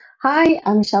Hi,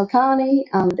 I'm Michelle Carney,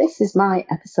 and this is my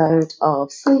episode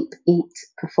of Sleep, Eat,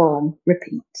 Perform,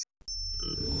 Repeat.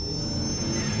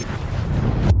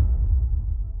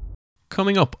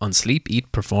 Coming up on Sleep,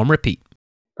 Eat, Perform, Repeat.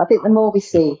 I think the more we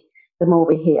see, the more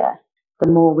we hear,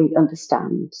 the more we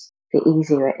understand, the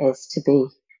easier it is to be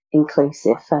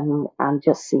inclusive and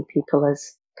just see people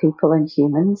as people and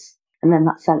humans, and then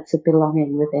that sense of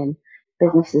belonging within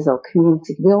businesses or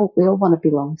community. We all want to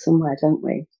belong somewhere, don't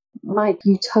we? My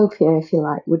utopia, if you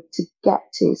like, would to get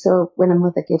to. So when a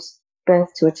mother gives birth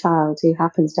to a child who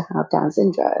happens to have Down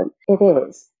syndrome, it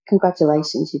is,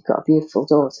 congratulations, you've got a beautiful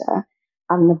daughter.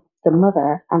 And the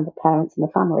mother and the parents and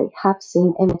the family have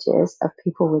seen images of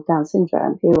people with Down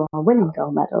syndrome who are winning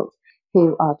gold medals,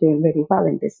 who are doing really well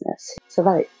in business. So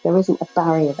that there isn't a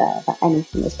barrier there, that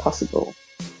anything is possible.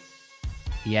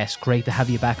 Yes, great to have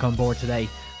you back on board today.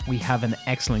 We have an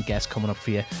excellent guest coming up for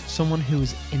you. Someone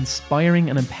who's inspiring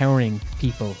and empowering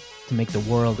people to make the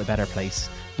world a better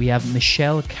place. We have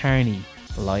Michelle Carney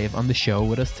live on the show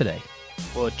with us today.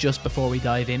 But just before we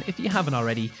dive in, if you haven't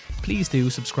already, please do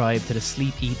subscribe to the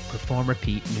Sleep, Eat, Perform,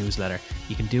 Repeat newsletter.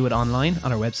 You can do it online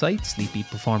on our website,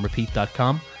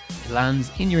 sleepeatperformrepeat.com. It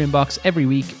lands in your inbox every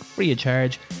week, free of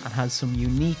charge, and has some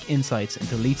unique insights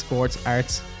into elite sports,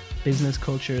 arts, business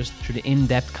cultures through the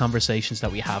in-depth conversations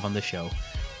that we have on the show.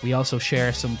 We also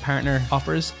share some partner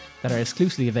offers that are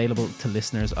exclusively available to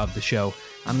listeners of the show.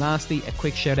 And lastly, a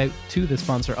quick shout out to the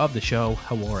sponsor of the show,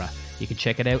 Haora. You can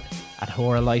check it out at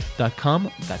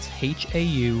haoralife.com. That's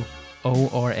HAUORA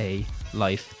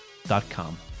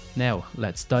life.com. Now,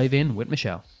 let's dive in with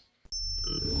Michelle.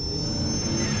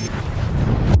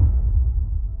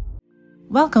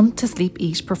 Welcome to Sleep,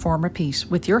 Eat, Perform, Repeat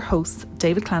with your hosts,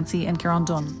 David Clancy and Kieran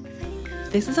Dunn.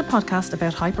 This is a podcast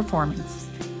about high performance.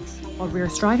 What we are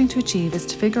striving to achieve is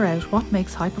to figure out what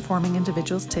makes high-performing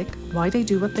individuals tick, why they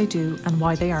do what they do, and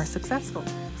why they are successful.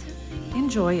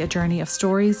 Enjoy a journey of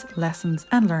stories, lessons,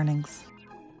 and learnings.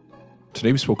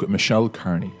 Today we spoke with Michelle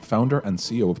Carney, founder and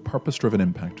CEO of Purpose Driven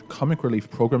Impact, Comic Relief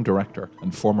Program Director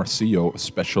and former CEO of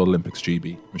Special Olympics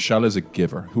GB. Michelle is a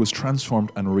giver who has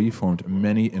transformed and reformed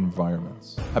many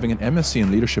environments. Having an MSc in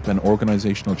Leadership and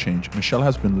Organizational Change, Michelle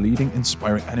has been leading,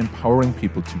 inspiring and empowering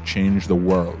people to change the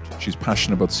world. She's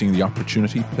passionate about seeing the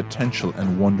opportunity, potential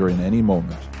and wonder in any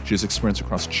moment. She has experience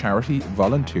across charity,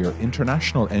 volunteer,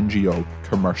 international NGO,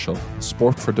 commercial,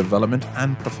 sport for development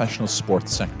and professional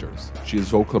sports sectors. She is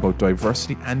vocal about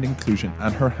diversity and inclusion,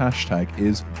 and her hashtag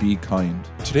is #BeKind.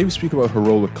 Today we speak about her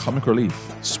role with Comic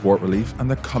Relief, Sport Relief and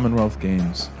the Commonwealth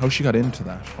Games, how she got into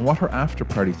that and what her after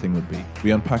party thing would be.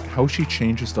 We unpack how she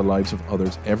changes the lives of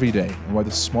others every day and why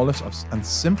the smallest and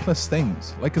simplest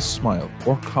things like a smile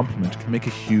or compliment can make a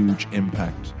huge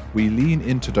impact. We lean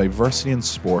into diversity in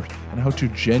sport and how to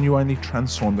genuinely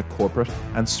transform the corporate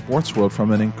and sports world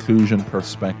from an inclusion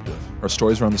perspective. Her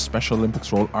stories around the Special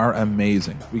Olympics role are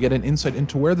amazing. We get an insight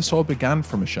into where this all began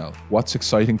for Michelle, what's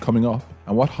exciting coming up,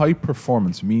 and what high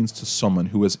performance means to someone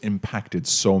who has impacted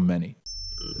so many.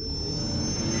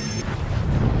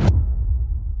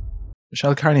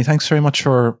 Michelle Carney, thanks very much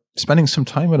for spending some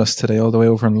time with us today all the way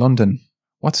over in London.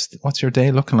 What's your day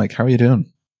looking like? How are you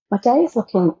doing? My day is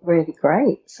looking really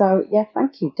great. So yeah,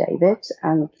 thank you, David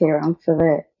and Kieran,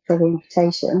 for the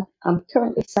invitation. I'm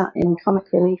currently sat in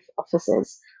Comic Relief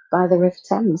offices by the River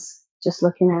Thames, just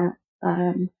looking out.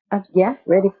 And yeah,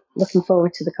 really looking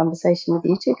forward to the conversation with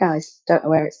you two guys. Don't know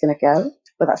where it's going to go,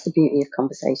 but that's the beauty of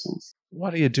conversations.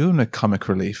 What are you doing at Comic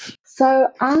Relief? So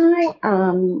I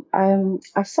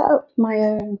set up my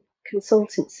own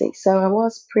consultancy. So I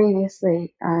was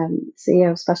previously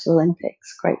CEO of Special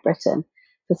Olympics Great Britain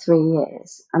for 3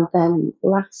 years, and then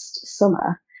last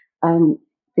summer the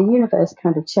universe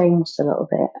kind of changed a little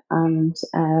bit, and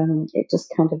it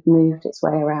just kind of moved its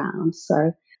way around.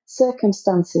 So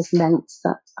circumstances meant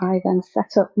that I then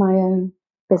set up my own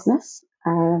business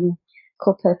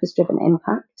called Purpose Driven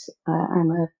Impact.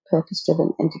 I'm a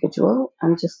purpose-driven individual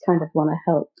and just kind of want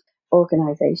to help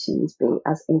organisations be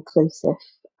as inclusive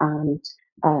and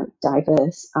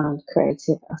diverse and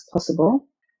creative as possible.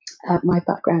 My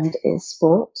background is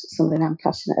sport, something I'm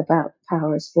passionate about, the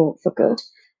power of sport for good.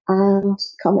 And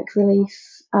Comic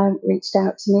Relief reached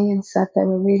out to me and said they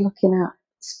were re-looking at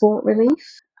sport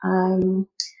relief in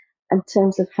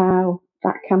terms of how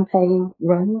that campaign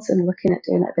runs and looking at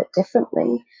doing it a bit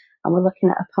differently. And we're looking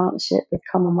at a partnership with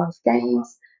Commonwealth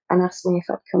Games, and asked me if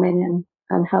I'd come in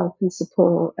and help and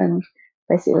support and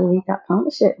basically lead that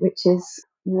partnership, which is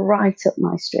right up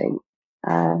my street.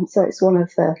 So it's one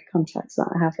of the contracts that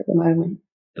I have at the moment.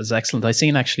 That's excellent. I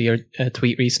seen actually a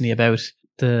tweet recently about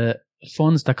the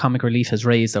funds that Comic Relief has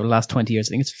raised over the last 20 years.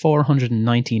 I think it's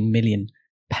 £419 million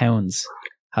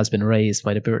has been raised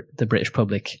by the British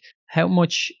public. How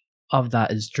much of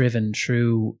that is driven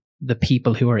through the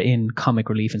people who are in comic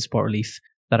relief and sport relief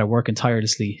that are working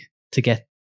tirelessly to get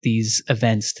these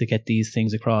events, to get these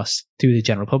things across to the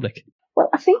general public? Well,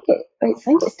 I think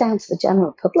it's down to the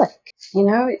general public.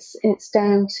 It's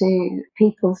down to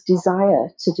people's desire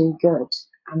to do good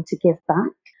and to give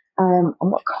back. And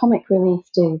what Comic Relief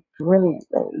do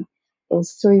brilliantly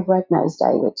is through Red Nose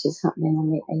Day, which is happening on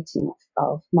the 18th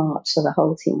of March. So the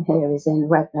whole team here is in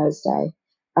Red Nose Day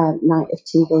night of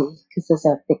TV, because there's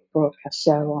a big broadcast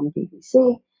show on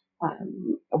BBC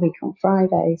a week on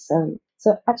Friday. So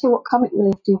actually what Comic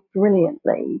Relief do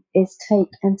brilliantly is take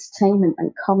entertainment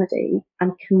and comedy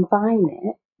and combine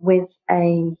it with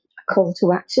a call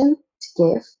to action to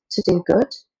give, to do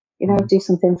good, do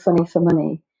something funny for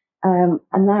money. And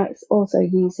now it's also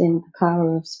using the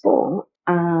power of sport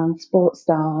and sports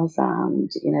stars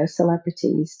and,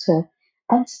 celebrities to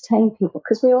entertain people,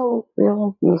 because we all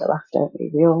need a laugh, don't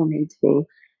we? We all need to be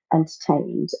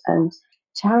entertained. And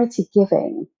charity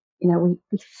giving,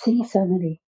 we see so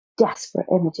many desperate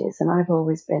images, and I've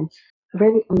always been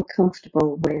really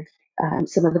uncomfortable with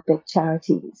some of the big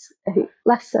charities, who,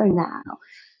 less so now,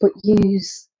 but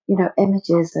use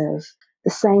images of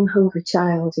the same hungry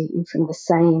child eating from the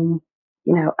same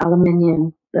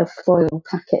aluminium, the foil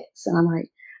packets, and I'm like,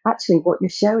 actually what you're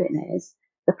showing is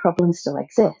the problem still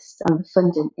exists and the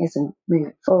funding isn't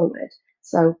moving forward.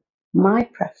 So my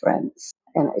preference,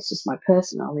 and it's just my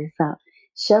personal, is that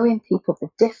showing people the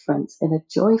difference in a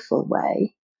joyful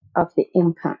way of the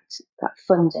impact that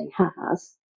funding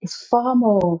has is far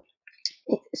more,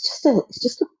 it's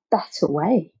just a better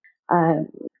way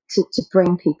to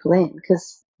bring people in,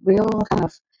 because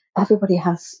everybody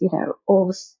has, all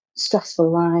the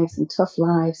stressful lives and tough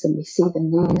lives, and we see the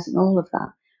news and all of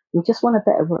that. We just want a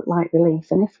bit of light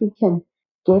relief, and if we can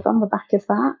give on the back of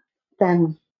that,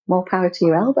 then more power to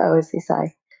your elbow, as they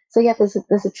say. So yeah, there's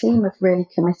a team of really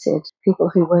committed people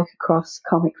who work across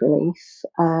Comic Relief,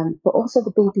 but also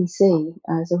the BBC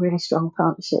has a really strong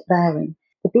partnership there. And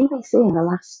the BBC in the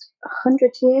last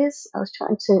 100 years, I was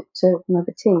chatting to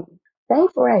another team,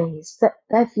 they've raised, that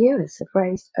their viewers have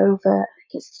raised over,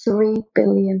 I think it's £3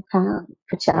 billion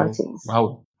for charities.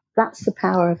 Wow. That's the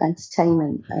power of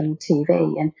entertainment and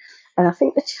TV. And I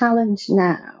think the challenge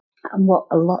now, and what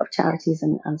a lot of charities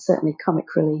and certainly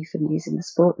Comic Relief and using the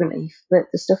sport relief, the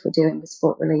stuff we're doing with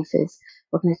sport relief is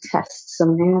we're going to test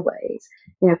some new ways.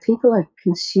 People are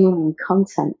consuming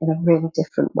content in a really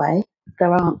different way.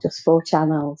 There aren't just 4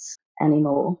 channels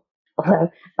anymore.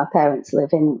 Although my parents live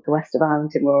in the west of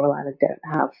Ireland, in rural Ireland,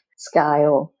 don't have Sky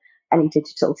or any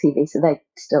digital TV, so they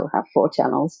still have 4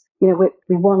 channels. We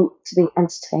want to be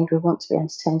entertained. We want to be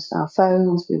entertained on our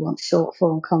phones. We want short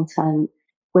form content.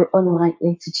 We're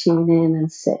unlikely to tune in and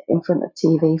sit in front of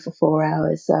TV for 4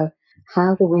 hours. So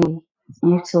how do we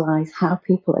utilise how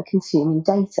people are consuming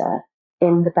data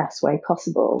in the best way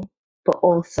possible, but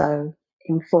also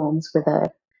informs with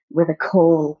a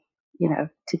call,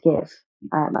 to give.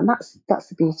 And that's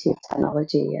the beauty of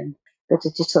technology and the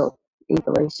digital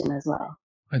evolution as well.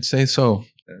 I'd say so.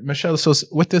 Michelle, so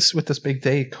with this big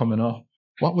day coming up,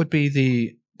 what would be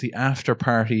the after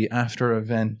party, after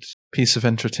event piece of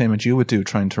entertainment you would do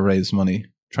trying to raise money,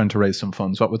 trying to raise some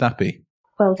funds? What would that be?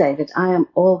 Well, David, I am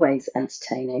always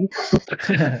entertaining.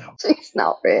 It's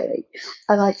not really.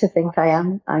 I like to think I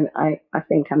am. I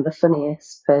think I'm the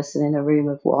funniest person in a room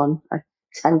of one. I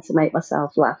tend to make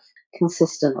myself laugh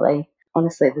consistently.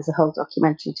 Honestly, there's a whole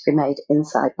documentary to be made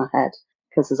inside my head,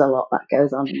 because there's a lot that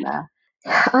goes on in there.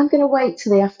 I'm going to wait to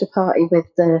the after party with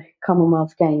the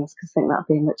Commonwealth Games, because I think that'll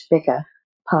be a much bigger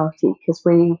party, because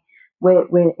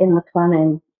we're in the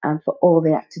planning for all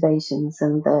the activations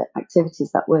and the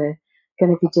activities that we're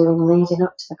going to be doing leading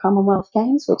up to the Commonwealth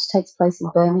Games, which takes place in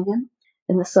Birmingham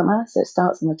in the summer. So it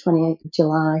starts on the 28th of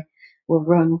July, will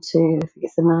run to, I think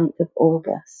it's the 9th of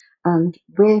August. And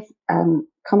with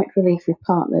Comic Relief, we've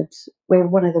partnered. We're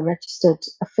one of the registered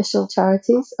official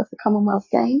charities of the Commonwealth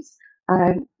Games.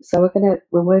 So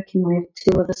we're working with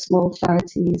 2 other small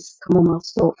charities, Commonwealth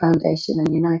Sport Foundation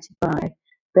and United by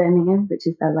Birmingham, which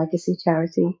is their legacy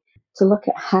charity, to look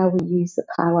at how we use the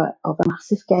power of a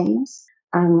massive games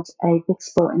and a big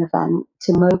sporting event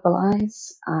to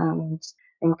mobilise and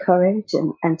encourage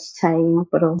and entertain,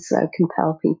 but also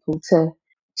compel people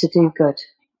to do good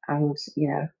and,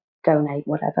 donate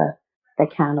whatever they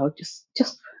can, or just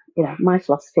my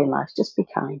philosophy in life, just be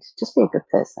kind, just be a good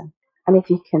person. And if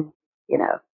you can,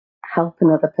 help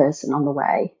another person on the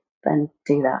way, then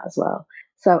do that as well.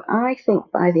 So I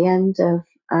think by the end of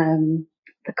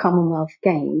the Commonwealth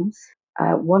Games,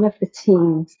 one of the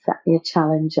teams set me a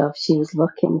challenge of, she was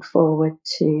looking forward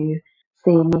to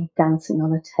see me dancing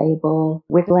on a table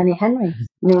with Lenny Henry.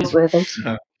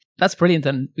 Newsworthy. That's brilliant.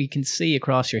 And we can see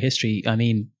across your history, I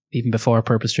mean, even before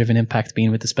Purpose Driven Impact,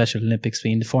 being with the Special Olympics,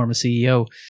 being the former CEO,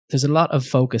 there's a lot of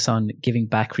focus on giving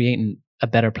back, creating a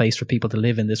better place for people to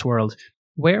live in this world.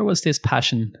 Where was this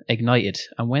passion ignited,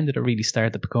 and when did it really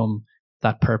start to become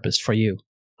that purpose for you?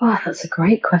 Oh, that's a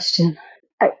great question.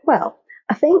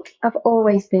 I think I've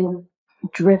always been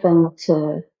driven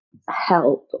to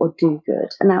help or do good.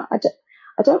 And now I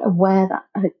don't know where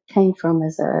that came from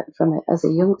as a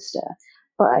youngster,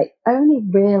 but I only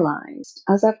realised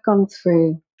as I've gone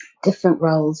through different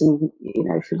roles, and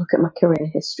if you look at my career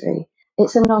history,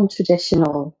 it's a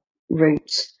non-traditional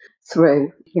route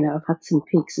through. I've had some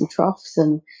peaks and troughs,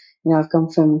 and I've gone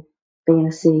from being a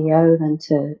CEO then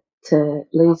to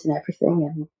losing everything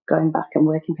and going back and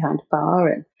working behind a bar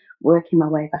and working my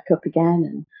way back up again,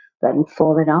 and then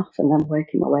falling off and then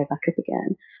working my way back up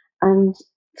again. And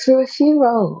through a few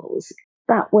roles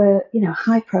that were,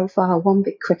 high profile, one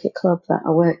big cricket club that I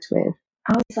worked with,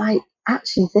 I was like,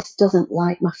 actually, this doesn't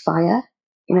light my fire.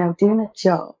 Doing a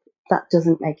job that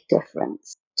doesn't make a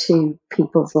difference to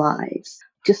people's lives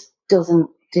just doesn't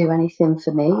do anything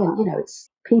for me. And, it's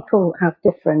people have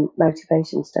different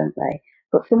motivations, don't they?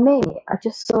 But for me, I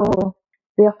just saw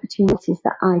the opportunities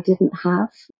that I didn't have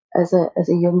as a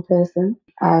young person.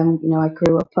 I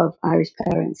grew up of Irish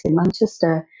parents in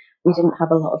Manchester. We didn't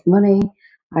have a lot of money.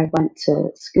 I went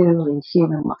to school in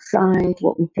Hume Moss Side.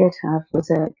 What we did have was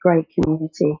a great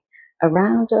community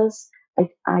around us.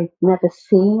 I'd never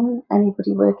seen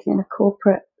anybody working in a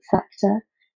corporate sector.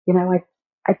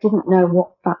 I didn't know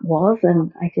what that was,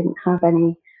 and I didn't have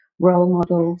any role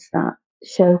models that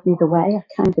showed me the way. I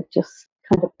kind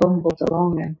of bumbled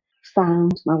along and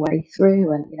found my way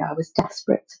through, and I was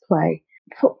desperate to play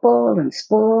football and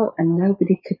sport, and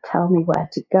nobody could tell me where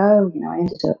to go. I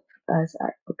ended up as I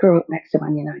grew up next to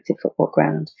Man United football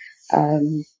ground, a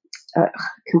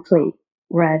complete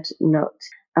red nut.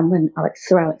 And when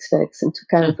Sir Alex Ferguson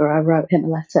took over, I wrote him a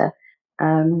letter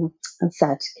and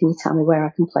said, "Can you tell me where I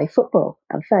can play football?"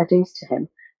 And fair dues to him.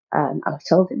 And I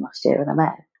told him last year when I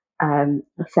met him.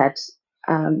 I said.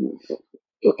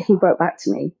 He wrote back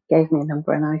to me, gave me a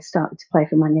number, and I started to play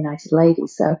for Man United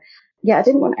ladies. So, yeah, I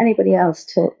didn't want anybody else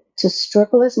to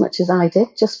struggle as much as I did,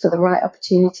 just for the right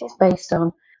opportunities based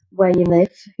on where you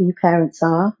live, who your parents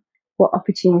are, what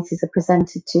opportunities are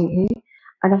presented to you.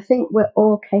 And I think we're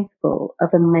all capable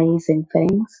of amazing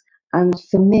things. And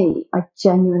for me, I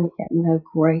genuinely get no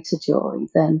greater joy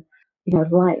than,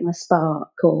 lighting a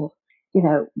spark or,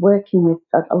 working with,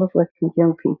 I love working with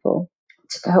young people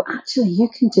to go, actually, you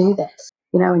can do this.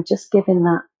 And just giving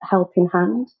that helping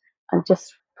hand and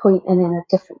just pointing in a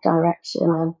different direction.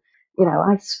 And,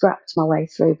 I scrapped my way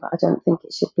through, but I don't think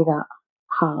it should be that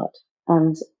hard.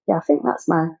 And yeah, I think that's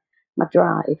my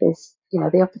drive is,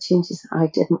 the opportunities that I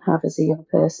didn't have as a young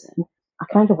person. I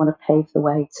kind of want to pave the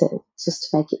way to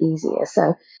make it easier.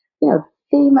 So, the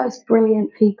most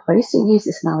brilliant people, I used to use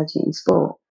this analogy in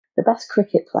sport, the best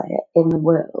cricket player in the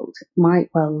world might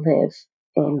well live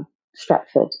in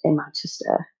Stretford in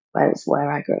Manchester, where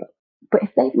I grew up. But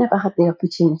if they've never had the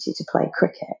opportunity to play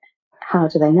cricket, how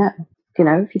do they know?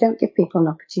 If you don't give people an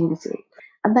opportunity.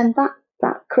 And then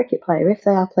that cricket player, if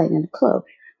they are playing in a club,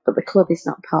 but the club is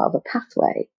not part of a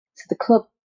pathway, so the club,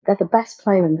 they're the best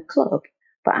player in the club,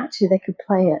 but actually they could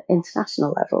play at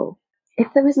international level.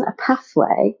 If there isn't a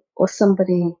pathway or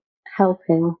somebody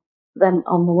helping them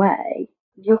on the way,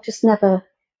 you'll just never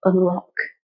unlock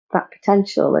that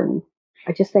potential. And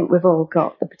I just think we've all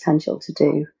got the potential to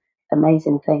do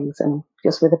amazing things, and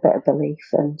just with a bit of belief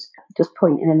and just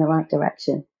pointing in the right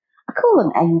direction. I call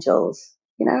them angels,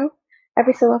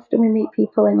 Every so often we meet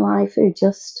people in life who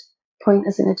just point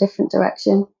us in a different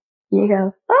direction. You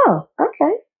go, oh,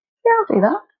 okay, yeah, I'll do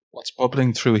that. What's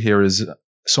bubbling through here is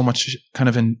so much kind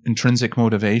of intrinsic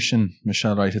motivation,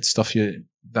 Michelle, right? It's stuff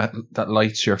that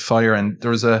lights your fire. And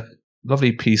there was a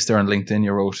lovely piece there on LinkedIn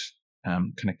you wrote,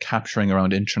 kind of capturing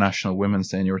around International Women's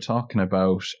Day, and you were talking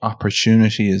about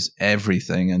opportunity is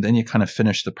everything. And then you kind of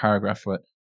finished the paragraph with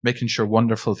making sure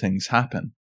wonderful things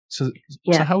happen. So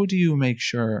how do you make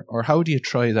sure, or how do you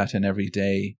try that in every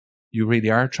day? You really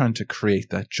are trying to create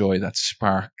that joy, that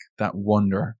spark, that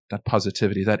wonder, that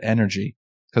positivity, that energy,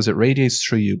 because it radiates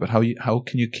through you. But how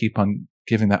can you keep on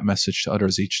giving that message to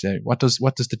others each day? What does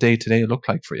the day today look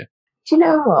like for you? Do you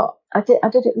know what? I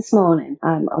did it this morning.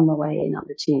 I'm on my way in on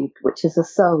the tube, which is a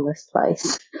soulless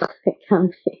place. It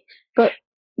can be. But,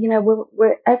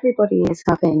 everybody is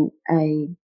having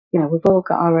we've all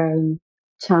got our own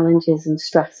challenges and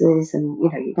stresses, and,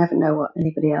 you never know what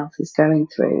anybody else is going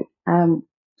through.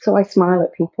 So I smile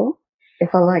at people.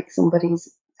 If I like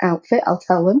somebody's outfit, I'll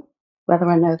tell them whether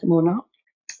I know them or not.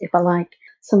 If I like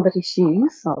somebody's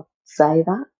shoes, I'll say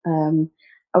that.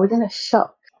 I was in a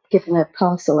shop giving a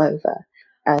parcel over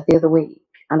the other week,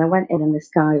 and I went in and this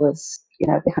guy was,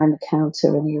 behind the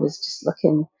counter, and he was just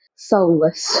looking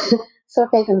soulless. So I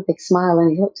gave him a big smile,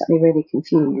 and he looked at me really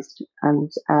confused.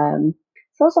 And so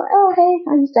I was like, "Oh, hey,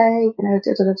 how's your day?" Da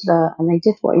da da da. And they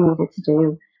did what he needed to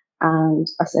do, and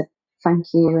I said thank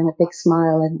you and a big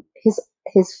smile, and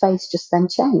his face just then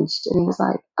changed, and he was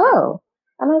like, "Oh,"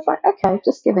 and I was like, "Okay,"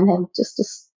 just giving him just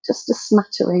a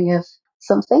smattering of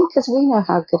something, because we know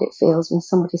how good it feels when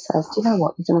somebody says, "Do you know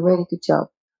what? You've done a really good job,"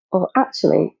 or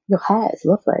 "Actually, your hair is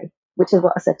lovely," which is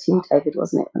what I said to you, David,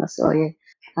 wasn't it, when I saw you?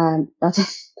 I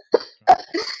just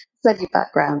said your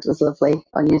background was lovely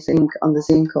on the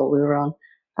Zoom call we were on.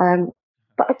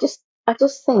 But I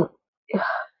just think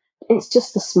it's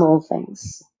just the small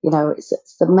things.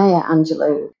 It's the Maya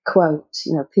Angelou quote.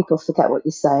 People forget what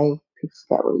you say, people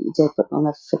forget what you did, but they'll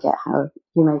never forget how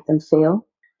you made them feel.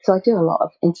 So I do a lot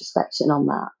of introspection on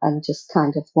that, and just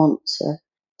kind of want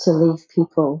to leave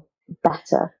people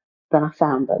better than I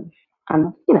found them.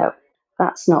 And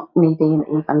that's not me being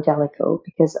evangelical,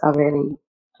 because I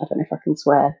don't know if I can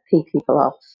swear, pee people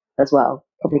off as well.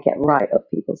 Probably get right up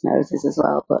people's noses as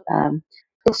well. But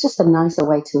it's just a nicer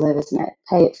way to live, isn't it?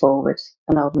 Pay it forward,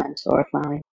 an old mentor of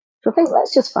mine. So I think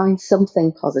let's just find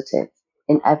something positive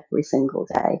in every single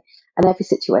day and every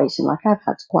situation. Like, I've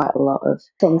had quite a lot of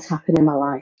things happen in my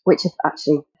life which have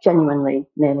actually genuinely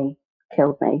nearly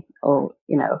killed me, or,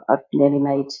 I've nearly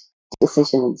made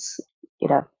decisions,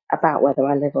 about whether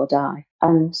I live or die.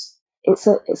 And it's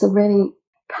a really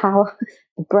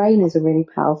the brain is a really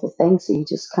powerful thing. So you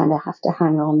just kind of have to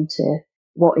hang on to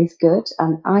what is good.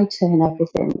 And I turn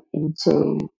everything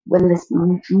into, when this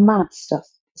mad stuff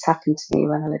has happened to me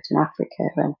when I lived in Africa,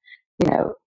 and,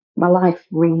 my life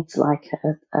reads like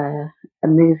a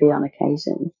movie on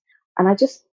occasion. And I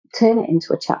just turn it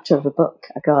into a chapter of a book.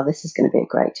 I go, "Oh, this is going to be a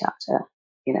great chapter."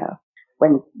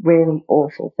 When really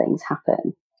awful things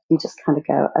happen, you just kind of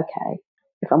go, "Okay,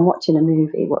 if I'm watching a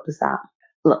movie, what does that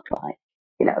look like?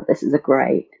 This is a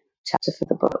great chapter for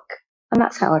the book." And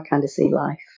that's how I kind of see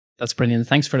life. That's brilliant.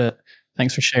 Thanks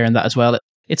for sharing that as well.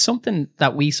 It's something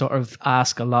that we sort of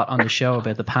ask a lot on the show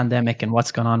about the pandemic and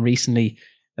what's gone on recently,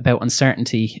 about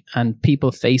uncertainty and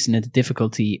people facing a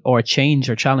difficulty or a change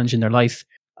or challenge in their life.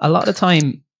 A lot of the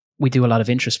time we do a lot of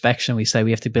introspection. We say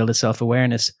we have to build a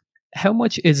self-awareness. How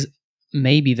much is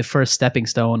maybe the first stepping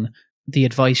stone? The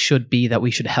advice should be that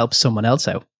we should help someone else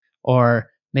out, or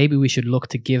maybe we should look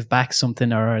to give back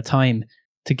something or our time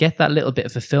to get that little bit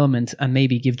of fulfillment and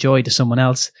maybe give joy to someone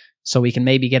else, so we can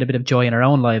maybe get a bit of joy in our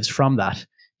own lives from that.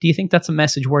 Do you think that's a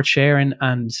message worth sharing?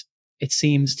 And it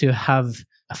seems to have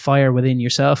a fire within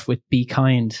yourself with Be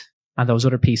Kind and those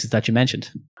other pieces that you mentioned.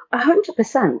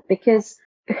 100%, because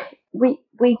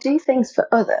we do things for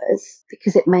others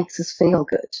because it makes us feel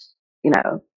good.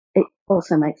 It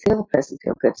also makes the other person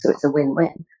feel good, so it's a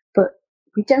win-win. But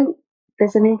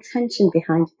there's an intention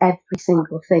behind every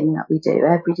single thing that we do,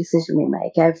 every decision we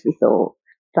make, every thought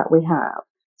that we have.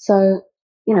 So,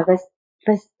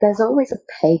 there's always a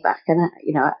payback, and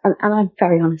I'm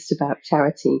very honest about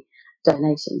charity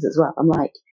donations as well. I'm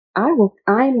like, I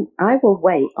will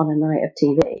wait on a night of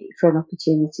TV for an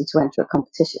opportunity to enter a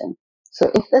competition. So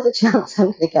if there's a chance I'm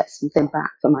going to get something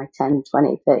back for my 10,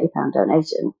 20, 30 pound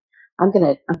donation, I'm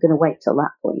going to wait till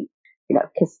that point,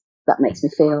 because that makes me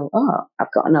feel, oh,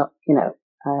 I've got enough,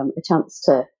 a chance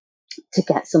to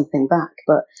get something back.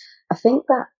 But I think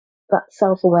that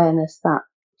self-awareness, that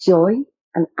joy,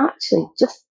 and actually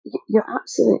you're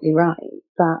absolutely right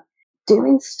that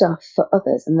doing stuff for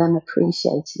others and then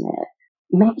appreciating it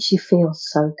makes you feel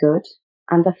so good.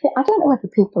 And I don't know whether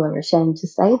people are ashamed to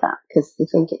say that, because they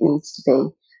think it needs to be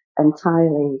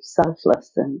entirely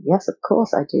selfless. And yes, of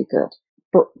course I do good,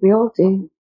 but we all do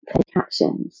take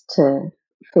actions to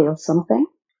feel something.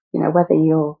 Whether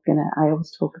I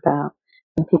always talk about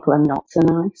when people are not so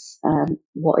nice,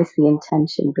 what is the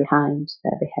intention behind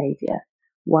their behaviour?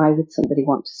 Why would somebody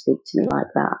want to speak to me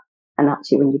like that? And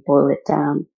actually, when you boil it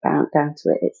down to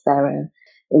it, it's their own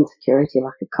insecurity,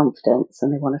 lack of confidence,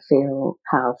 and they want to feel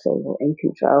powerful or in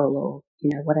control, or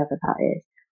whatever that is.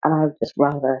 And I would just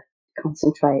rather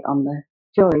concentrate on the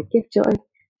joy. Give joy.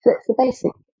 So it's the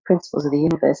basic principles of the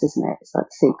universe, isn't it? It's like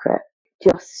The Secret.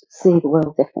 Just see the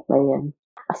world differently. And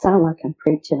I sound like I'm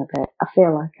preaching a bit. I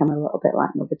feel like I'm a little bit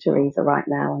like Mother Teresa right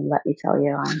now, and let me tell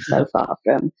you, I'm so far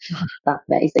from that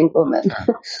amazing woman.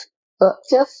 But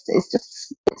it's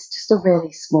just a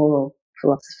really small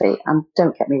philosophy. And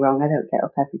don't get me wrong, I don't get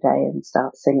up every day and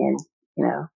start singing,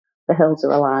 The Hills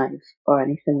Are Alive or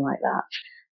anything like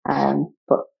that.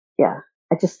 But yeah,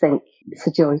 I just think it's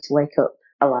a joy to wake up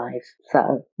alive.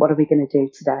 So what are we going to do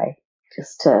today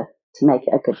just to make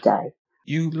it a good day?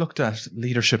 You looked at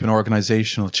leadership and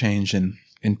organizational change in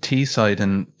Teesside,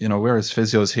 and we're as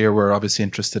physios here, we're obviously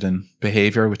interested in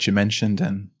behavior, which you mentioned,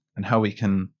 and how we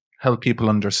can help people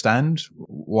understand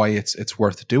why it's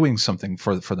worth doing something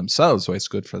for themselves, why it's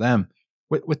good for them.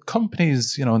 With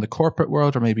companies, in the corporate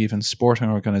world, or maybe even sporting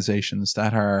organizations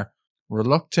that are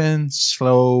reluctant,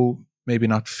 slow, maybe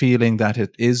not feeling that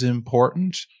it is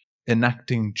important,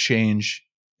 enacting change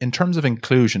in terms of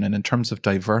inclusion and in terms of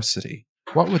diversity,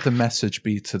 what would the message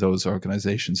be to those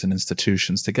organizations and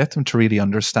institutions to get them to really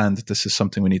understand that this is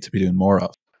something we need to be doing more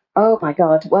of? Oh my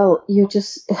God! Well, you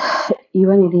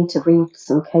only need to read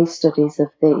some case studies of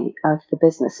the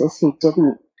businesses who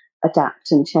didn't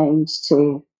adapt and change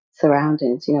to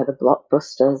surroundings. The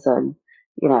Blockbusters and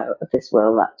of this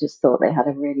world that just thought they had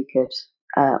a really good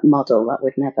model that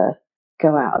would never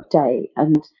go out of date.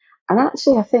 And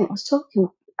actually, I think I was talking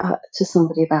to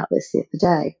somebody about this the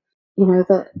other day.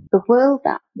 The world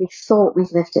that we thought we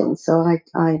lived in. So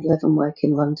I live and work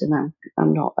in London.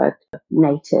 I'm not a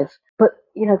native, but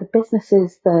the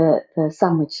businesses, the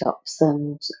sandwich shops,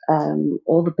 and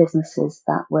all the businesses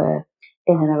that were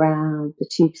in and around the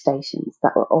tube stations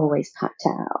that were always packed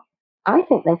out. I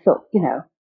think they thought,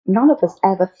 none of us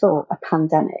ever thought a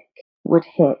pandemic would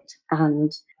hit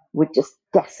and would just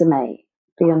decimate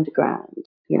the underground,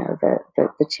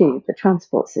 the tube, the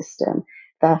transport system,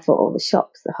 therefore all the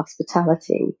shops, the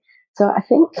hospitality. So I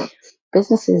think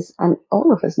businesses and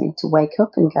all of us need to wake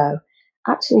up and go,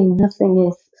 actually, nothing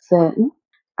is certain,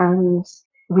 and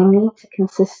we need to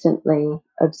consistently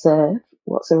observe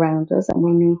what's around us, and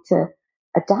we need to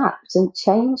adapt and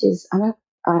changes.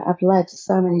 I've led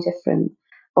so many different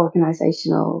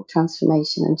organizational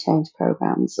transformation and change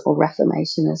programs, or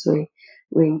reformation as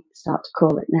we start to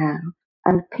call it now.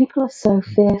 And people are so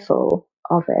fearful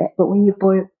of it, but when you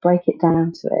break it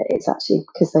down to it, it's actually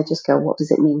because they just go, what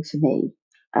does it mean for me?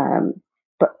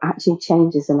 But actually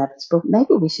change is inevitable.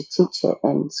 Maybe we should teach it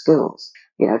in schools,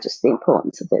 just the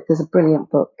importance of it. There's a brilliant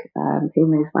book, Who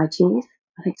Moved My Cheese?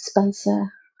 I think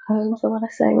Spencer Holmes, I want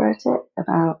to say, wrote it,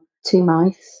 about two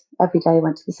mice. Every day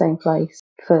went to the same place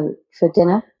for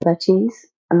dinner, their cheese,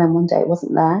 and then one day it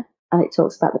wasn't there. And it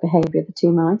talks about the behaviour of the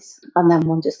two mice. And then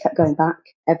one just kept going back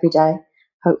every day,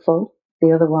 hopeful.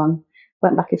 The other one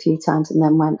went back a few times and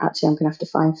then went, actually, I'm going to have to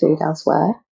find food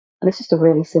elsewhere. And it's just a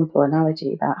really simple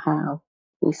analogy about how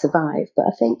we survive. But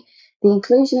I think the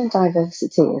inclusion and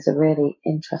diversity is a really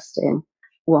interesting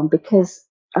one because,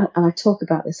 and I talk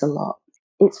about this a lot,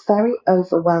 it's very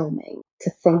overwhelming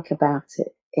to think about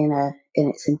it in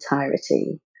its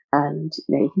entirety. And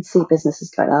you can see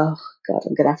businesses going, oh God,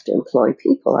 I'm going to have to employ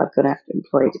people. I'm going to have to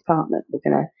employ a department.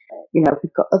 We're going to,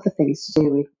 we've got other things to do.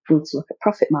 We need to look at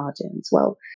profit margins.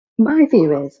 Well, my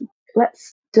view is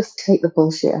let's just take the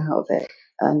bullshit out of it.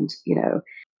 And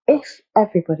if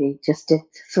everybody just did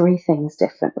three things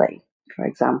differently, for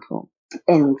example,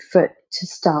 to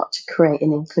start to create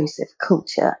an inclusive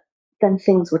culture, then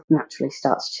things would naturally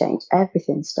start to change.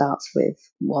 Everything starts with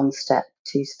one step,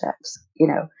 two steps.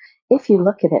 If you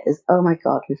look at it as, oh my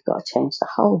God, we've got to change the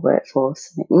whole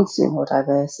workforce and it needs to be more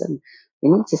diverse and we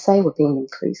need to say we're being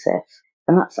inclusive,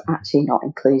 then that's actually not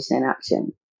inclusion in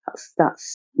action.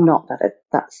 That's not that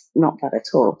at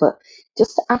all. But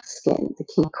just asking the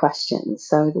key questions.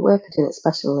 So the work I did at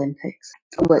Special Olympics,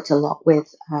 I worked a lot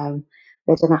with an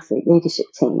athlete leadership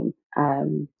team,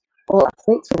 all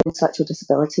athletes with intellectual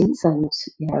disabilities, and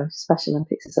Special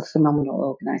Olympics is a phenomenal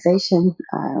organisation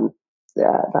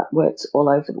that works all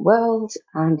over the world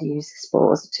and uses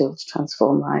sport as a tool to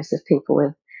transform lives of people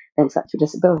with intellectual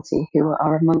disability who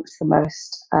are amongst the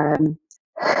most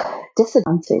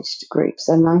disadvantaged groups.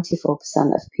 So 94%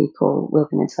 of people with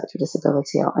an intellectual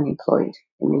disability are unemployed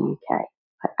in the UK.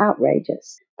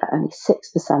 Outrageous that only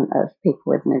 6% of people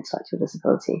with an intellectual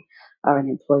disability are in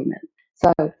employment.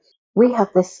 So we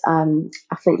have this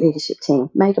athlete leadership team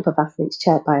made up of athletes,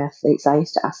 chaired by athletes. I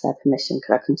used to ask their permission,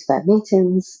 could I come to their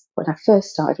meetings? When I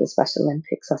first started with Special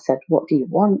Olympics, I said, what do you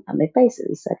want? And they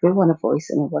basically said, we want a voice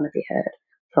and we want to be heard.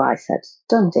 So I said,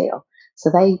 done deal. So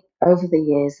they, over the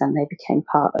years, then they became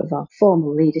part of our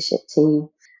formal leadership team,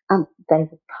 and they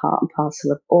were part and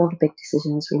parcel of all the big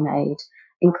decisions we made,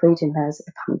 including those of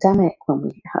the pandemic when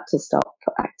we had to stop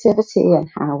activity and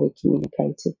how we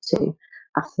communicated to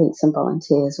athletes and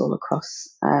volunteers all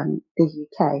across the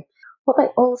UK. What they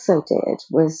also did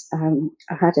was I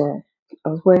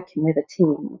was working with a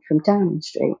team from Downing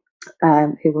Street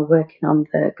who were working on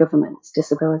the government's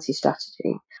disability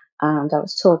strategy. And I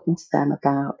was talking to them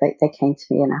about, they came to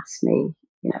me and asked me,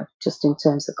 just in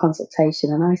terms of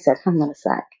consultation. And I said, hang on a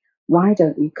sec, why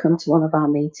don't you come to one of our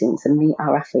meetings and meet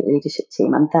our athlete leadership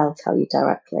team, and they'll tell you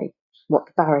directly what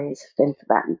the barriers have been for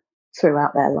them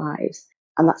throughout their lives.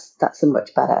 And that's a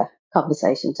much better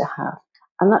conversation to have.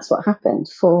 And that's what happened.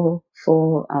 Four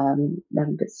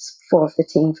members, 4 of the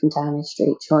team from Downing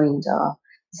Street joined our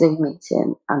Zoom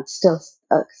meeting, and still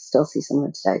see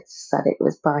someone today said it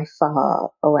was by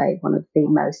far away one of the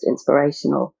most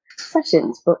inspirational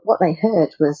sessions. But what they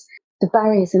heard was the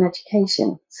barriers in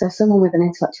education. So someone with an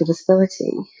intellectual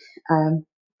disability,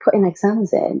 putting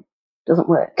exams in doesn't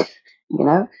work,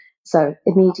 So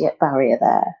immediate barrier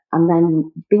there. And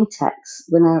then BTECs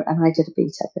were now, and I did a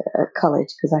BTEC at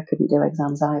college because I couldn't do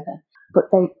exams either. But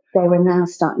they were now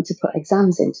starting to put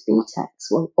exams into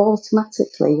BTECs. Well,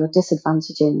 automatically you're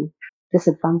disadvantaging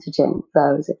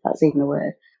those, if that's even a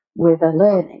word, with a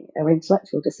learning or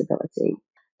intellectual disability.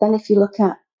 Then if you look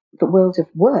at the world of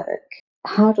work,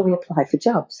 how do we apply for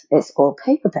jobs? It's all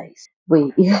paper-based.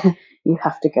 You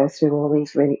have to go through all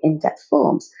these really in-depth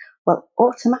forms. Well,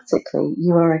 automatically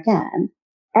you are again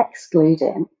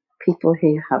excluding people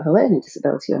who have a learning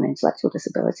disability or an intellectual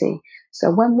disability.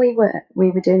 So when we were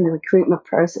doing the recruitment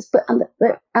process, and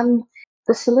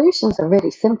the solutions are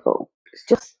really simple. It's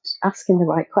just asking the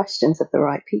right questions of the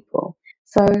right people.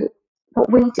 So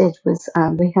what we did was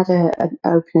we had an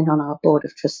opening on our board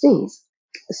of trustees.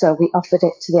 So we offered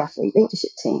it to the athlete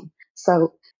leadership team.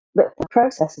 So the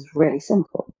process is really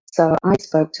simple. So I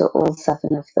spoke to all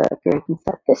 7 of the group and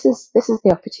said, this is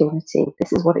the opportunity.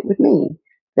 This is what it would mean.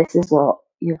 This is what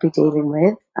you'll be dealing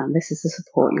with, and this is the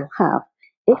support you'll have.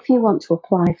 If you want to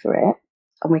apply for it,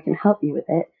 and we can help you with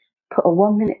it, put a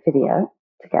 1-minute video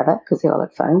together, because they all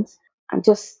had phones, and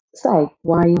just say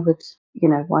why you would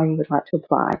like to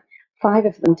apply. 5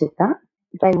 of them did that.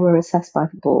 They were assessed by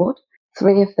the board.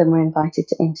 3 of them were invited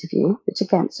to interview, which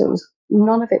again, so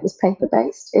none of it was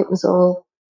paper-based. It was all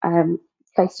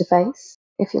face-to-face,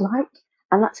 if you like.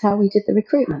 And that's how we did the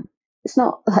recruitment. It's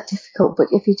not that difficult,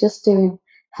 but if you're just doing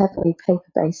heavily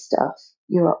paper-based stuff,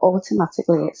 you are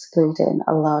automatically excluding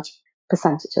a large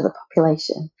percentage of the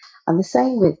population. And the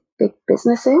same with big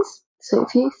businesses. So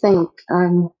if you think,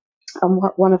 and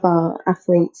what one of our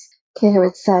athletes, Kira,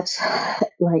 had said,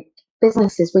 like,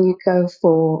 businesses,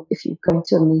 if you go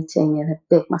into a meeting in a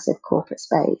big, massive corporate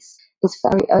space, it's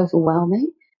very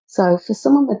overwhelming. So for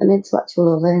someone with an intellectual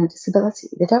or learning disability,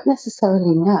 they don't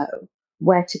necessarily know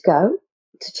where to go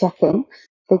to check in.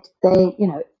 And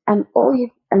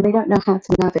they don't know how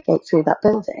to navigate through that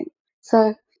building.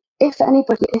 So if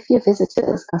your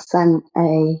visitors are sent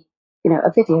a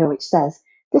video which says,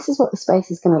 this is what the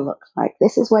space is going to look like,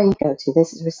 this is where you go to,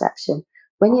 this is reception.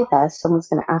 When you're there, someone's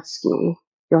going to ask you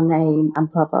your name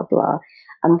and blah, blah, blah.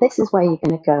 And this is where you're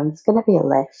going to go. And there's going to be a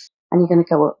lift and you're going to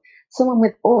go up. Someone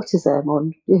with autism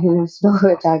or who's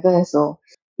neurodiverse or,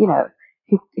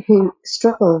 who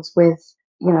struggles with,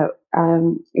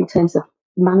 in terms of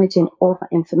managing all that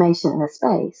information in a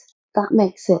space, that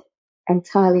makes it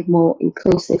entirely more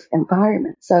inclusive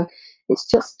environment. So it's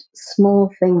just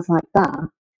small things like that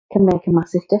can make a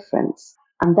massive difference.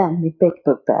 And then the big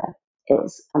bugbear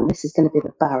is, and this is going to be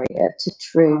the barrier to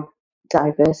true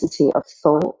diversity of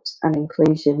thought and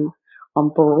inclusion on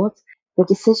board, the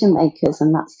decision makers,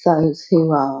 and that's those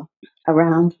who are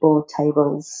around board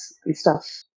tables and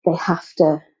stuff, they have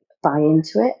to buy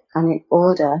into it. And in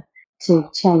order to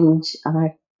change,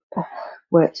 and I've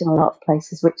worked in a lot of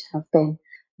places which have been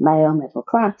male, middle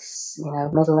class,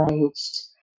 middle-aged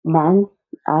men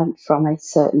from a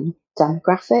certain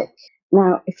demographic.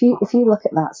 Now, if you look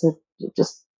at that, so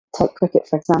just take cricket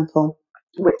for example,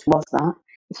 which was that.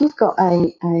 If you've got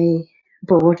a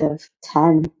board of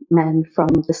 10 men from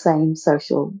the same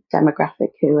social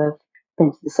demographic who have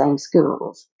been to the same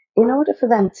schools, in order for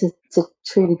them to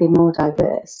truly be more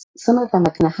diverse, some of them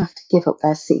are going to have to give up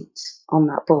their seat on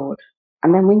that board.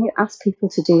 And then when you ask people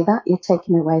to do that, you're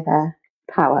taking away their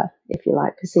power, if you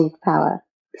like, perceived power.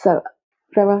 So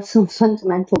there are some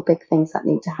fundamental big things that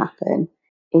need to happen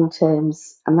in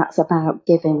terms, and that's about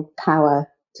giving power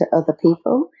to other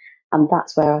people. And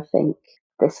that's where I think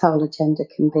this whole agenda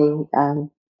can be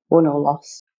won or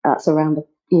lost. That's around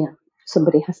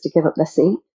somebody has to give up their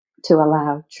seat to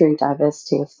allow true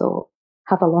diversity of thought.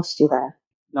 Have I lost you there?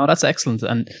 No, that's excellent.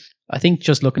 And I think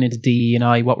just looking into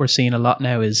DE&I, what we're seeing a lot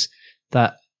now is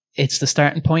that it's the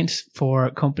starting point for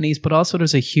companies, but also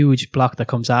there's a huge block that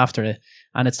comes after it.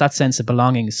 And it's that sense of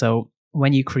belonging. So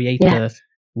when you create the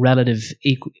relative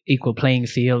equal playing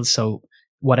field, so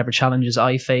whatever challenges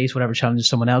I face, whatever challenges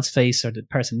someone else face, or the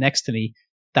person next to me,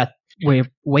 that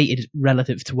we're weighted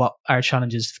relative to what our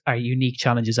challenges, our unique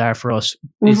challenges are for us,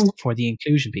 is for the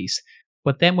inclusion piece.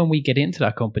 But then when we get into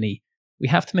that company, we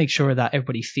have to make sure that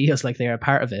everybody feels like they're a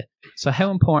part of it. So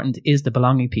how important is the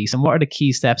belonging piece, and what are the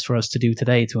key steps for us to do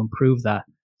today to improve that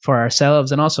for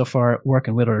ourselves and also for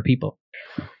working with other people?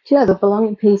 The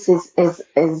belonging piece is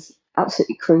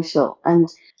absolutely crucial. And,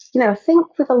 I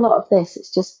think with a lot of this,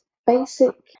 it's just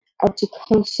basic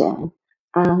education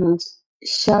and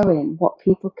showing what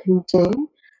people can do.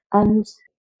 And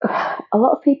a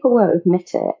lot of people won't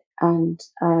admit it and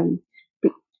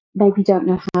maybe don't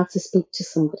know how to speak to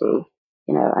somebody,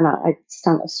 and I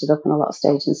stood up on a lot of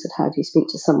stages and said, how do you speak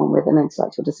to someone with an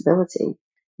intellectual disability?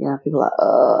 People are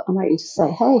like, I might just say,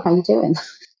 hey, how you doing?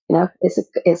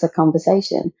 It's a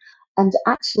conversation. And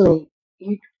actually,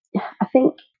 I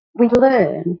think we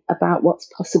learn about what's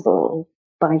possible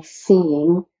by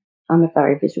seeing. I'm a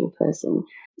very visual person.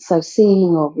 So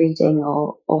seeing or reading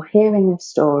or hearing of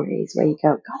stories where you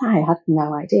go, God, I had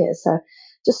no idea. So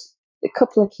just a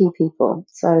couple of key people.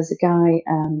 So there's a guy,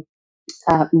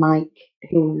 Mike,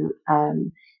 who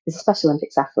is a Special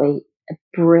Olympics athlete, a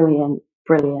brilliant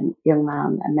young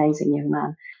man, amazing young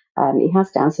man. He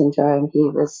has Down syndrome. He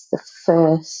was the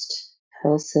first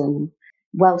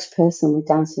Welsh person with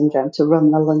Down syndrome to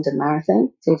run the London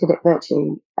Marathon. So he did it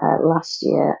virtually last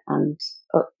year and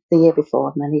the year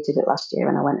before, and then he did it last year,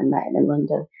 and I went and met him in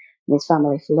London with his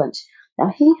family for lunch. Now,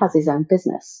 he has his own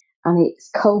business, and it's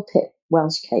coal pit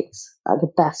Welsh cakes, the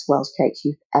best Welsh cakes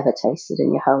you've ever tasted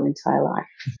in your whole entire life.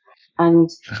 And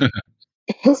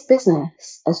his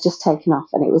business has just taken off,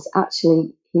 and it was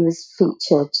actually, he was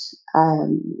featured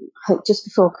just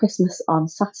before Christmas on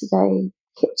Saturday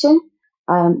Kitchen.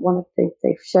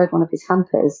 They showed one of his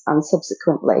hampers, and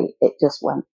subsequently it just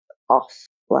went off,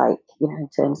 in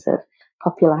terms of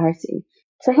popularity.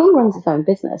 So he runs his own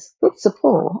business with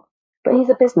support, but he's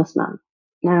a businessman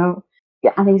now.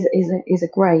 Yeah, and he's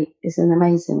an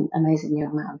amazing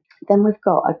young man. Then we've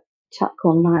got a chap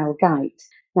called Niall Geit.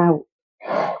 Now,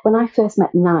 when I first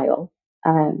met Niall,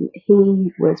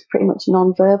 he was pretty much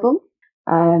non-verbal.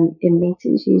 In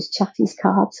meetings, used chatties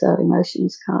cards, so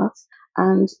emotions cards.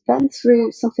 And then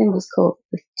through something was called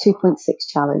the 2.6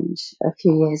 challenge a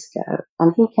few years ago,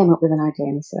 and he came up with an idea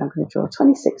and he said, I'm going to draw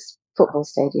 26 football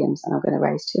stadiums and I'm going to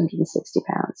raise £260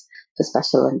 for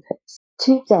Special Olympics.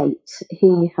 To date,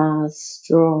 he has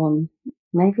drawn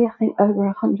maybe, I think, over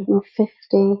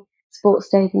 150 sports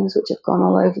stadiums which have gone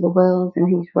all over the world, and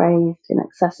he's raised in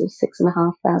excess of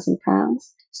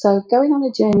 £6,500. So going on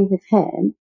a journey with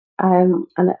him, and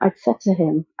I'd said to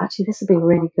him, actually, this would be a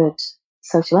really good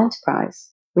social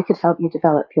enterprise. We could help you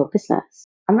develop your business.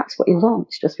 And that's what he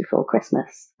launched just before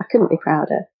Christmas. I couldn't be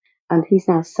prouder. And he's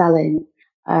now selling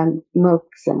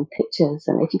mugs and pictures.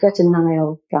 And if you go to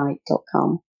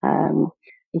niallgeit.com,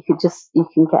 you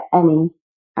can get any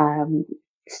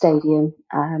stadium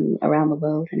around the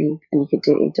world, and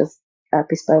he does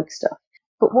bespoke stuff.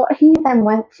 But what he then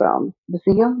went from was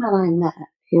the young man I met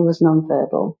who was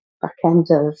non-verbal back end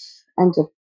of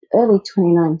early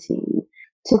 2019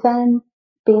 to then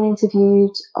being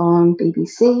interviewed on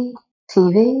BBC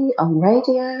TV, on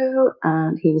radio,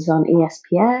 and he was on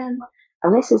ESPN.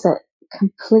 And this is a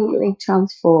completely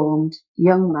transformed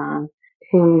young man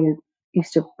who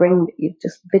used to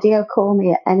just video call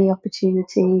me at any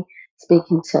opportunity,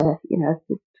 speaking to,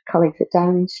 the colleagues at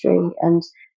Downing Street. And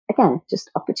again,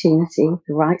 just opportunity,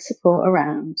 the right support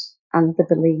around, and the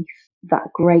belief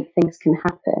that great things can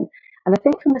happen. And I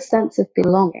think from a sense of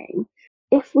belonging,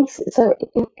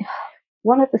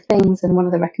 one of the things and one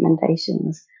of the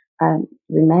recommendations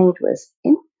we made was,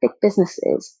 in big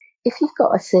businesses, if you've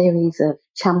got a series of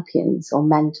champions or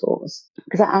mentors,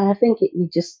 because I think we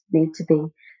just need to be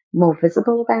more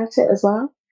visible about it as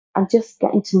well, and just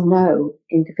getting to know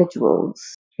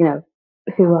individuals,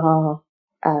 who are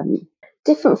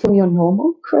different from your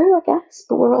normal crew, I guess,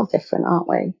 but we're all different, aren't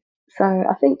we? So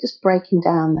I think just breaking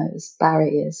down those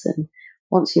barriers, and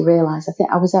once you realise, I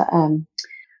think I was at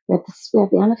we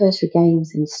had the anniversary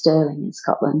games in Stirling in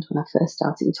Scotland when I first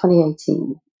started in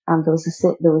 2018, and there was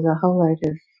a whole load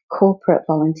of corporate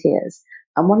volunteers,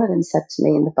 and one of them said to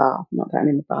me in the bar, not that I'm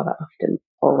in the bar that often,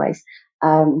 always,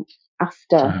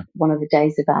 after one of the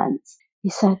day's events, he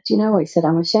said, do you know what? He said,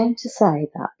 I'm ashamed to say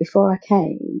that before I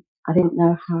came, I didn't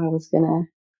know how I was going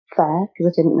to fare,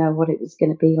 because I didn't know what it was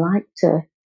going to be like to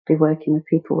be working with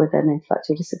people with an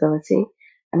intellectual disability.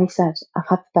 And he said, I've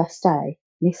had the best day.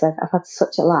 And he said, I've had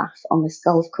such a laugh on this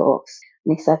golf course.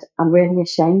 And he said, I'm really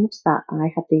ashamed that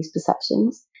I had these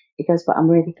perceptions. He goes, but I'm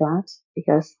really glad. He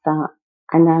goes, that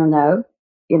I now know,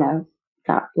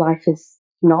 that life is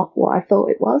not what I thought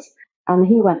it was. And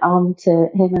he went on to,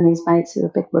 him and his mates who were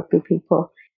big rugby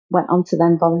people, went on to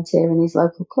then volunteer in his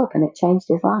local club, and it changed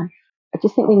his life. I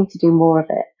just think we need to do more of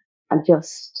it and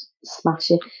just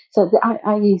smash it. So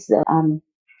I use the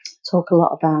talk a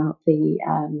lot about the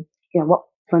what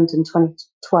London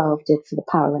 2012 did for the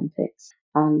Paralympics,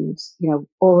 and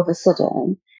all of a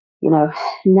sudden,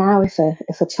 now if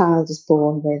a child is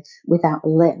born without a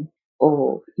limb,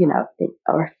 or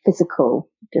or a physical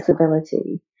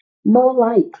disability, more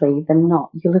likely than not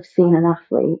you'll have seen an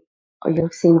athlete, or you'll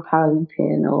have seen a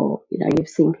Paralympian, or you've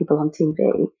seen people on TV,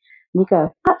 and you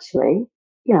go, actually,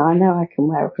 I know I can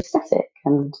wear a prosthetic,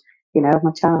 and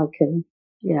my child can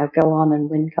go on and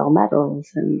win gold medals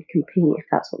and compete if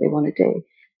that's what they want to do.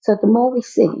 So the more we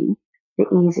see, the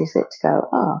easier is it to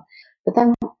go, But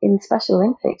then in Special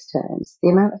Olympics terms, the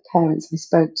amount of parents I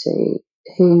spoke to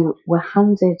who were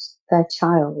handed their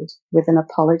child with an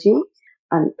apology,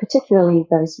 and particularly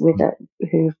those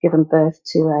who've given birth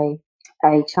to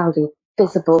a child with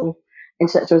visible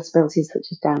intellectual disabilities such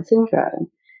as Down syndrome,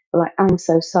 were like, I'm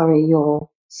so sorry your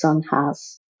son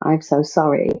has, I'm so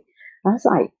sorry. I was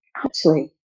like,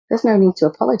 actually, there's no need to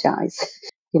apologise.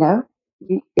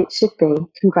 It should be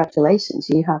congratulations.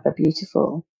 You have a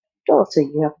beautiful daughter.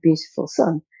 You have a beautiful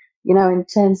son. In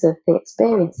terms of the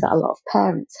experience that a lot of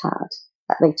parents had,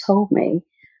 that they told me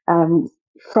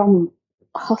from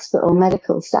hospital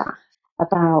medical staff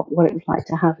about what it was like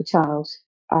to have a child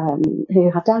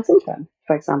who had Down syndrome,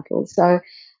 for example. So,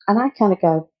 and I kind of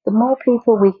go, the more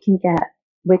people we can get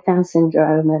with Down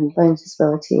syndrome and learning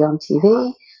disability on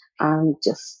TV, and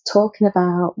just talking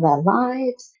about their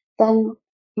lives, then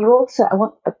you also, I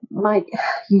want my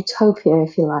utopia,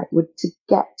 if you like, would to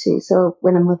get to. So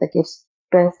when a mother gives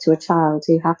birth to a child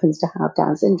who happens to have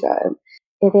Down syndrome,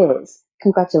 it is,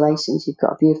 congratulations, you've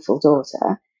got a beautiful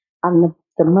daughter. And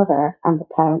the mother and the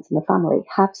parents and the family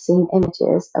have seen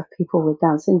images of people with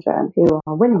Down syndrome who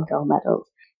are winning gold medals,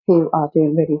 who are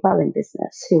doing really well in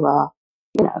business, who are,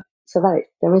 so that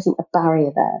there isn't a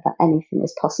barrier there, that anything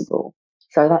is possible.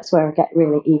 So that's where I get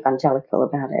really evangelical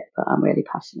about it, but I'm really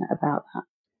passionate about that.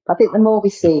 I think the more we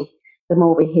see, the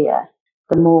more we hear,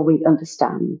 the more we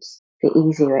understand, the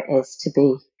easier it is to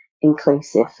be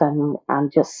inclusive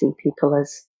and just see people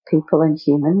as people and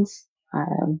humans.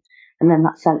 And then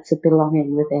that sense of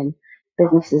belonging within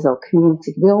businesses or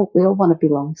community. We all want to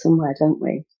belong somewhere, don't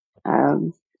we?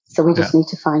 So we just need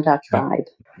to find our tribe.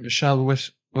 Michelle,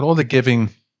 with all the giving,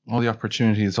 all the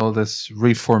opportunities, all this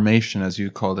reformation, as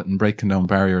you called it, and breaking down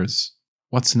barriers,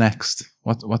 what's next?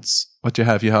 What do you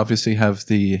have? You obviously have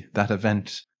that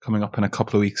event coming up in a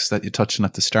couple of weeks that you touched on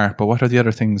at the start, but what are the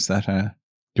other things that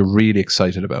you're really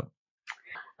excited about?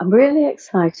 I'm really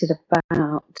excited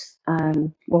about,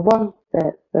 one,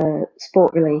 the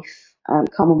Sport Relief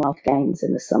Commonwealth Games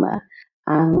in the summer,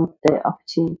 and the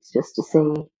opportunity just to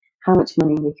see how much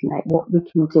money we can make, what we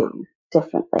can do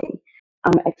differently.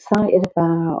 I'm excited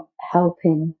about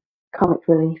helping Comic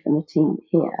Relief and the team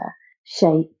here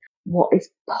shape what is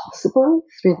possible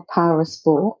through the power of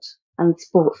sport and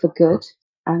sport for good.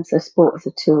 And so sport as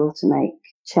a tool to make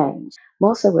change. I'm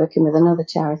also working with another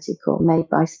charity called Made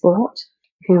by Sport,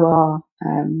 who are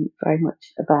very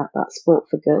much about that sport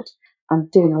for good. I'm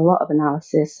doing a lot of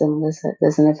analysis, and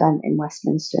there's an event in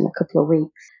Westminster in a couple of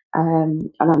weeks,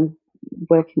 and I'm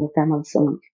working with them on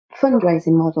some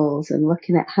fundraising models and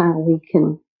looking at how we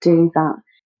can do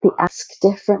the ask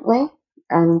differently.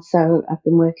 And so I've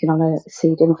been working on a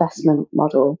seed investment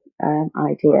model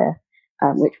idea,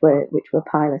 which we're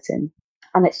piloting,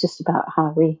 and it's just about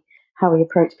how we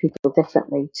approach people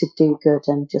differently to do good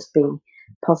and just be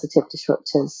positive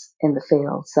disruptors in the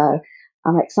field. So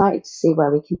I'm excited to see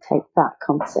where we can take that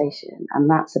conversation, and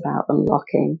that's about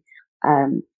unlocking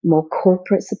more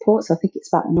corporate support. So I think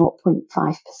it's about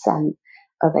 0.5%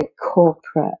 of a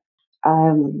corporate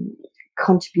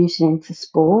contribution into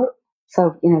sport.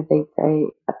 So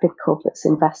big corporates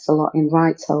invest a lot in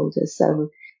rights holders. So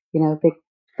big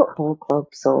football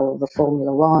clubs or the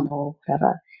Formula One or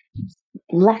whatever.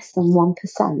 Less than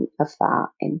 1% of that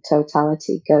in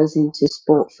totality goes into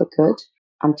sport for good.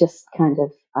 I'm just kind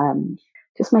of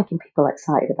just making people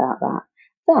excited about that.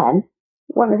 Then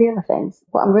one of the other things,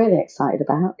 what I'm really excited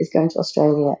about is going to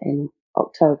Australia in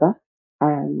October.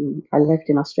 I lived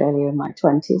in Australia in my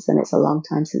 20s, and it's a long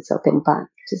time since I've been back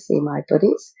to see my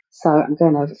buddies. So I'm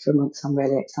going over for a month, so I'm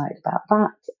really excited about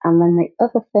that. And then the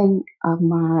other thing on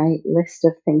my list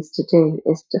of things to do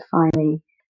is to finally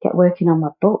get working on my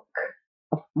book.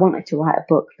 I've wanted to write a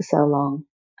book for so long,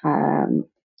 and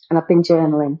I've been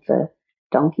journaling for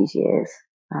donkey's years.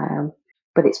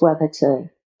 But it's whether to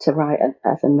write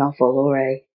as a novel or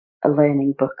a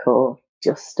learning book, or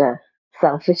just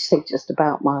selfishly just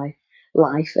about my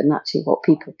life and actually what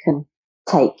people can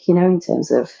take, in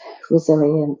terms of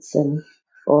resilience and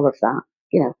all of that.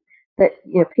 that,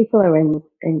 people are in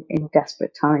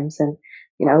desperate times. And,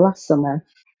 last summer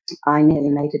I nearly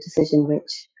made a decision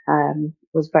which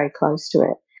was very close to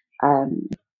it,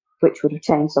 which would have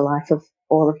changed the life of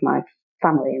all of my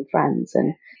family and friends.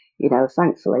 And,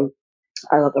 thankfully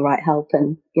I got the right help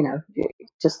and,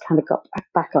 just kind of got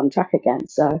back on track again.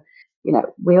 So,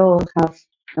 we all have,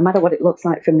 no matter what it looks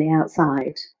like from the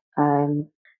outside,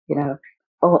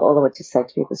 all I would just say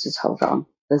to people is just hold on.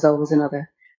 There's always another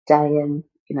day, and,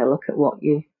 look at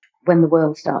when the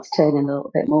world starts turning a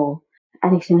little bit more,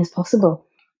 anything is possible.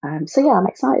 So yeah, I'm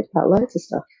excited about loads of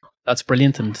stuff. That's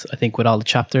brilliant. And I think with all the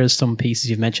chapters, some pieces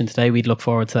you've mentioned today, we'd look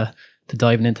forward to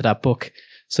diving into that book.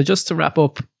 So just to wrap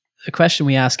up, a question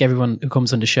we ask everyone who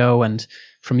comes on the show, and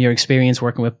from your experience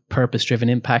working with purpose-driven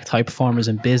impact, high performers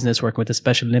in business, working with the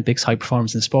Special Olympics, high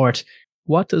performance in sport,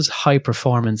 what does high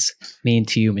performance mean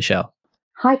to you, Michelle?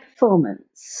 High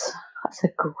performance. That's a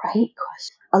great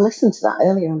question. I listened to that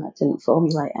earlier and I didn't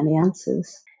formulate any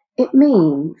answers. It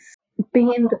means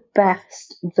being the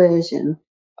best version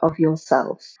of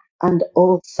yourself, and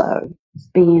also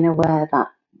being aware that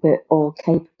we're all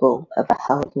capable of a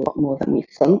hell of a lot more than we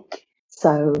think.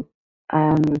 So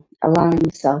allowing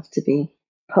yourself to be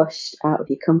pushed out of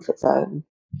your comfort zone,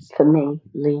 for me,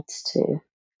 leads to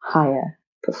higher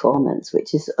performance,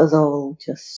 which is us all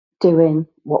just doing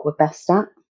what we're best at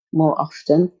more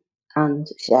often and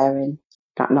sharing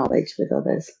that knowledge with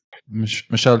others.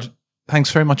 Michelle,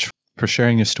 thanks very much for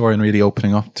sharing your story and really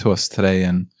opening up to us today,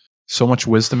 and so much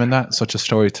wisdom in that, such a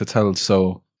story to tell.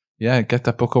 So yeah, get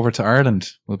that book over to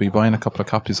Ireland. We'll be buying a couple of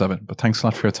copies of it. But thanks a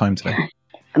lot for your time today.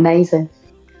 Amazing.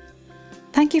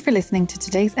 Thank you for listening to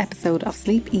today's episode of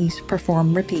Sleep, Eat,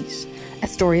 Perform, Repeat, a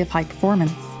story of high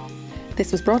performance.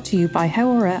 This was brought to you by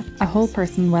Hauora, a whole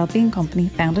person wellbeing company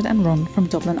founded and run from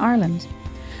Dublin, Ireland.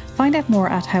 Find out more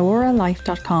at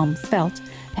hauoralife.com, spelt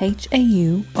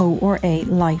HAUORA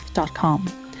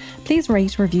life.com. Please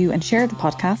rate, review and share the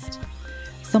podcast.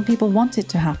 Some people want it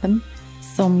to happen,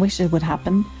 some wish it would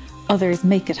happen, others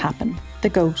make it happen. The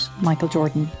GOAT, Michael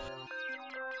Jordan.